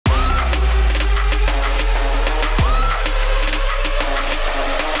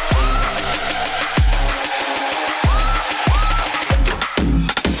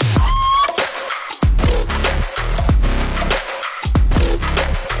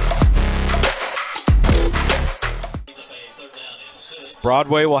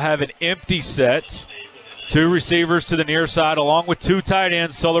Broadway will have an empty set. 2 receivers to the near side along with 2 tight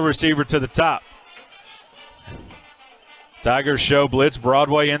ends, solo receiver to the top. Tigers show blitz.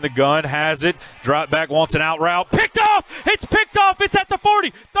 Broadway in the gun, has it. Drop back, wants an out route. Picked off! It's picked off! It's at the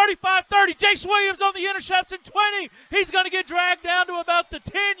 40, 35, 30. Jace Williams on the interception, 20. He's going to get dragged down to about the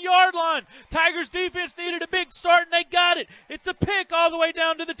 10-yard line. Tigers defense needed a big start, and they got it. It's a pick all the way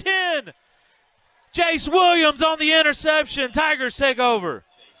down to the 10. Jace Williams on the interception. Tigers take over.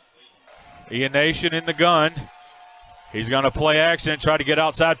 Ian Nation in the gun. He's going to play action, try to get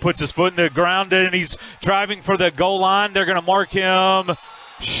outside, puts his foot in the ground, and he's driving for the goal line. They're going to mark him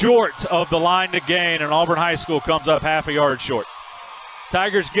short of the line to gain, and Auburn High School comes up half a yard short.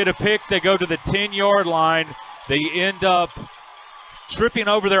 Tigers get a pick. They go to the 10-yard line. They end up tripping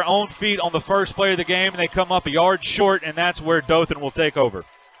over their own feet on the first play of the game, and they come up a yard short, and that's where Dothan will take over.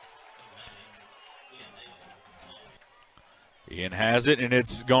 Ian has it, and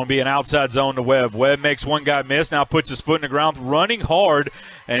it's going to be an outside zone to Webb. Webb makes one guy miss, now puts his foot in the ground, running hard,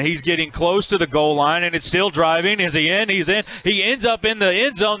 and he's getting close to the goal line, and it's still driving. Is he in? He's in. He ends up in the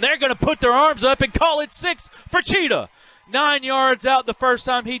end zone. They're going to put their arms up and call it 6 for Cheetah. 9 yards out the first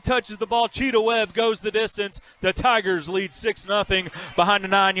time he touches the ball. Cheetah Webb goes the distance. The Tigers lead 6-0 behind a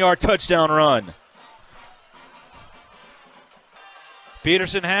 9-yard touchdown run.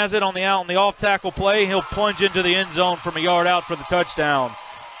 Peterson has it on the off tackle play. He'll plunge into the end zone from a yard out for the touchdown.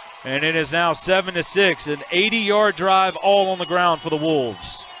 And it is now 7-6, an 80-yard drive all on the ground for the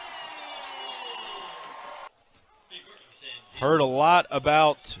Wolves. Heard a lot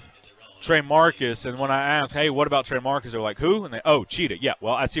about Trey Marcus, and when I asked, hey, what about Trey Marcus, they're like, who? And they, oh, Cheetah. Yeah,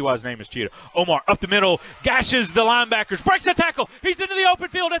 well, I see why his name is Cheetah. Omar up the middle, gashes the linebackers, breaks the tackle. He's into the open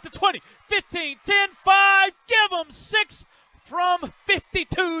field at the 20, 15, 10, 5. Give him 6. From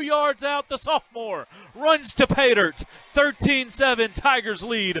 52 yards out, the sophomore runs to pay dirt. 13-7, Tigers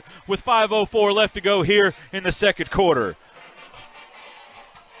lead with 5:04 left to go here in the second quarter.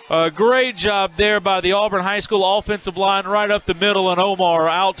 A great job there by the Auburn High School offensive line right up the middle, and Omar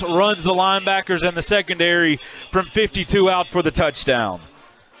outruns the linebackers and the secondary from 52 out for the touchdown.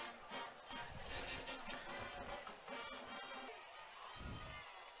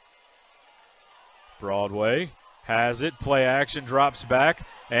 Broadway has it, play action, drops back,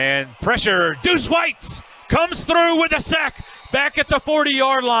 and pressure. Deuce White comes through with a sack back at the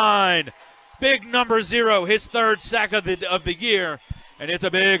 40-yard line. Big number 0, his 3rd sack of the year, and it's a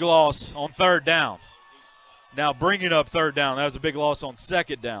big loss on 3rd down. Now bringing up 3rd down. That was a big loss on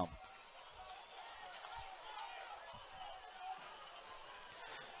 2nd down.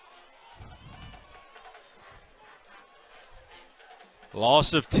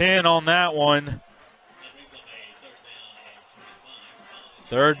 Loss of 10 on that one.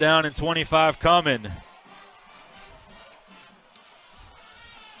 3rd down and 25 coming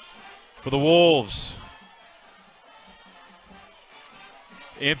for the Wolves.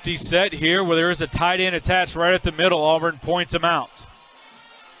 Empty set here where there is a tight end attached right at the middle. Auburn points him out.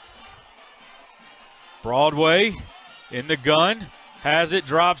 Broadway in the gun, has it,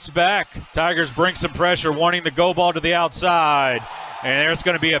 drops back. Tigers bring some pressure, wanting the go ball to the outside. And there's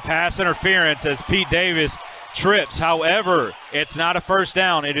going to be a pass interference as Pete Davis trips. However, it's not a first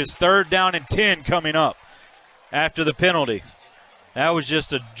down. It is 3rd down and 10 coming up after the penalty. That was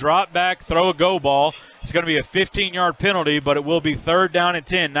just a drop back, throw a go ball. It's going to be a 15-yard penalty, but it will be 3rd down and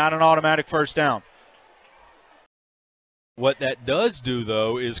 10, not an automatic first down. What that does do,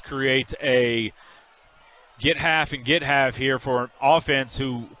 though, is create a get half and get half here for an offense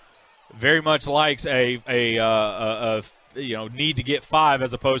who very much likes a need to get 5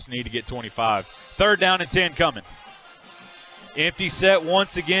 as opposed to need to get 25. 3rd down and 10 coming. Empty set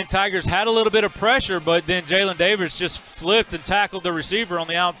once again. Tigers had a little bit of pressure, but then Jalen Davis just slipped and tackled the receiver on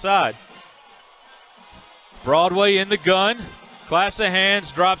the outside. Broadway in the gun. Claps of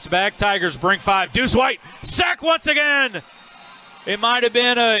hands, drops back. Tigers bring 5. Deuce White, sack once again. It might have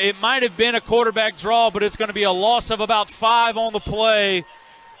been a quarterback draw, but it's going to be a loss of about 5 on the play.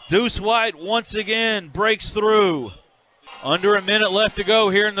 Deuce White once again breaks through. Under a minute left to go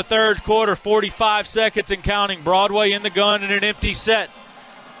here in the 3rd quarter, 45 seconds and counting. Broadway in the gun in an empty set.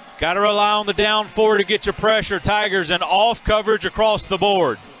 Got to rely on the down 4 to get your pressure. Tigers and off coverage across the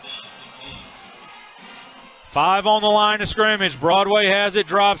board. 5 on the line of scrimmage. Broadway has it,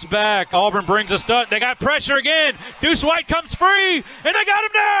 drops back. Auburn brings a stunt. They got pressure again. Deuce White comes free, and they got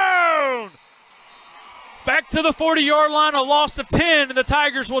him down. Back to the 40-yard line, a loss of 10, and the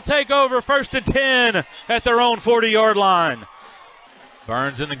Tigers will take over 1st and 10 at their own 40-yard line.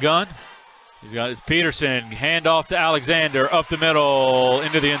 Burns in the gun. He's got his Peterson, handoff to Alexander, up the middle,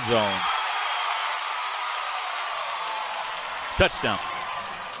 into the end zone. Touchdown.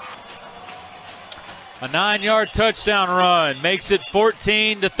 A 9-yard touchdown run makes it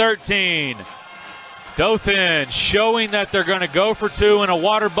 14-13. Dothan showing that they're going to go for two in a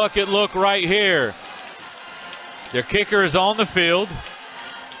water bucket look right here. Their kicker is on the field.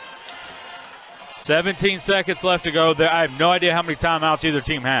 17 seconds left to go. I have no idea how many timeouts either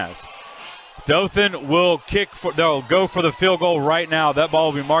team has. Dothan will they'll go for the field goal right now. That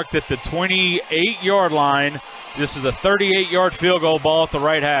ball will be marked at the 28-yard line. This is a 38-yard field goal ball at the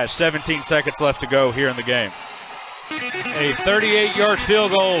right hash. 17 seconds left to go here in the game. A 38-yard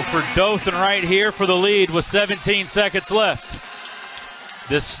field goal for Dothan right here for the lead with 17 seconds left.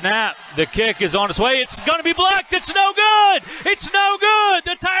 The snap, the kick is on its way. It's going to be blocked. It's no good. It's no good.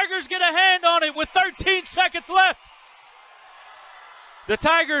 The Tigers get a hand on it with 13 seconds left. The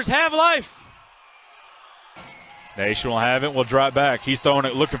Tigers have life. Nation will have it. Will drop back. He's throwing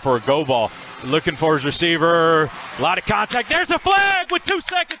it, looking for a go ball. Looking for his receiver. A lot of contact. There's a flag with 2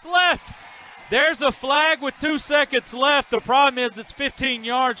 seconds left. There's a flag with 2 seconds left. The problem is it's 15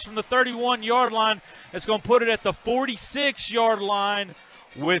 yards from the 31-yard line. It's going to put it at the 46-yard line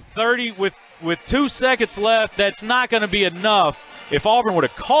with 2 seconds left. That's not going to be enough. If Auburn would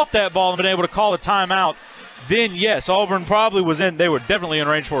have caught that ball and been able to call a timeout, then yes, Auburn probably was in. They were definitely in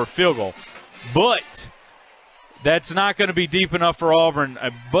range for a field goal. But that's not going to be deep enough for Auburn.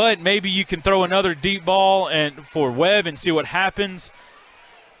 But maybe you can throw another deep ball for Webb and see what happens.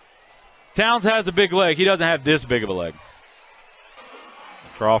 Towns has a big leg. He doesn't have this big of a leg.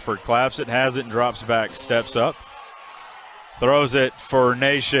 Crawford claps it, has it, and drops back, steps up. Throws it for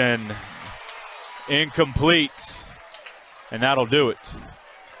Nation. Incomplete. And that'll do it.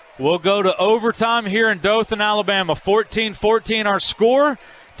 We'll go to overtime here in Dothan, Alabama. 14-14 our score.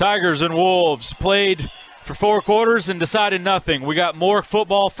 Tigers and Wolves played for 4 quarters and decided nothing. We got more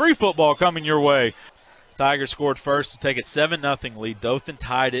football, free football coming your way. Tigers scored first to take it 7-0 lead. Dothan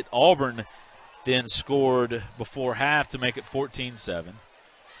tied it. Auburn then scored before half to make it 14-7.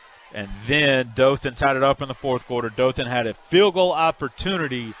 And then Dothan tied it up in the 4th quarter. Dothan had a field goal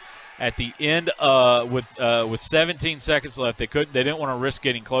opportunity at the end with 17 seconds left. They didn't want to risk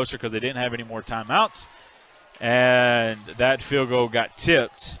getting closer because they didn't have any more timeouts. And that field goal got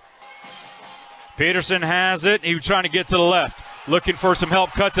tipped. Peterson has it. He was trying to get to the left. Looking for some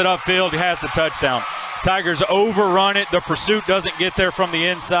help. Cuts it upfield. He has the touchdown. Tigers overrun it. The pursuit doesn't get there from the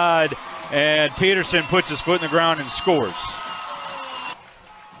inside. And Peterson puts his foot in the ground and scores.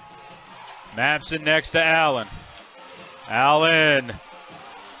 Maps it next to Allen. Allen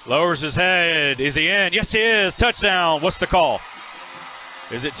lowers his head. Is he in? Yes, he is. Touchdown. What's the call?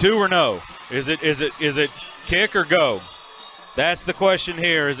 Is it 2 or no? Is it kick or go? That's the question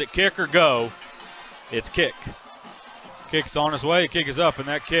here. Is it kick or go? It's kick. Kick's on his way. Kick is up, and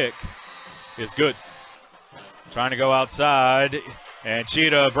that kick is good. Trying to go outside, and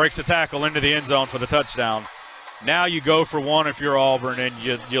Cheetah breaks a tackle into the end zone for the touchdown. Now you go for one if you're Auburn, and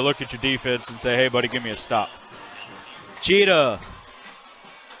you look at your defense and say, hey, buddy, give me a stop. Cheetah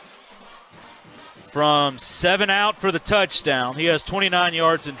from 7 out for the touchdown. He has 29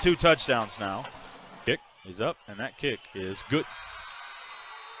 yards and 2 touchdowns now. Kick is up, and that kick is good.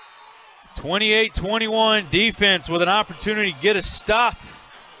 28-21 defense with an opportunity to get a stop.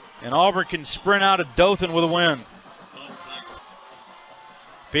 And Auburn can sprint out of Dothan with a win.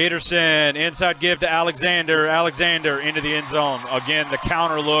 Peterson, inside give to Alexander. Alexander into the end zone. Again, the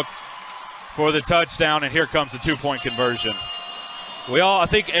counter look for the touchdown, and here comes the 2-point conversion. I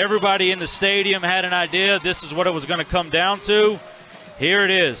think everybody in the stadium had an idea this is what it was going to come down to. Here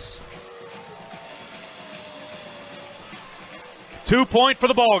it is. 2-point for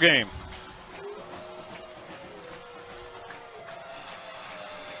the ball game.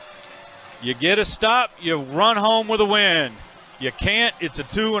 You get a stop, you run home with a win. You can't, it's a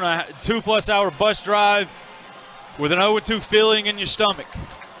 2+ hour bus drive with an 0-2 feeling in your stomach.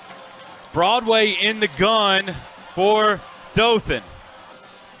 Broadway in the gun for Dothan.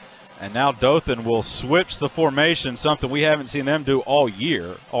 And now Dothan will switch the formation, something we haven't seen them do all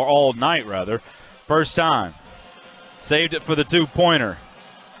year, or all night rather. First time. Saved it for the 2-pointer.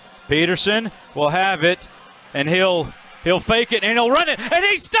 Peterson will have it, and he'll fake it, and he'll run it, and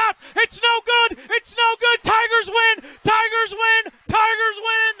he stopped. It's no good. It's no good. Tigers win. Tigers win. Tigers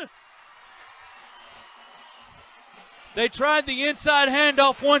win. They tried the inside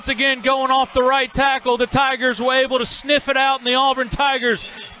handoff once again, going off the right tackle. The Tigers were able to sniff it out, and the Auburn Tigers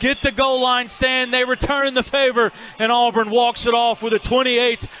get the goal line stand. They return the favor, and Auburn walks it off with a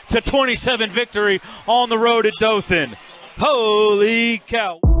 28-27 victory on the road at Dothan. Holy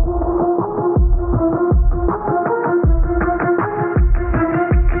cow.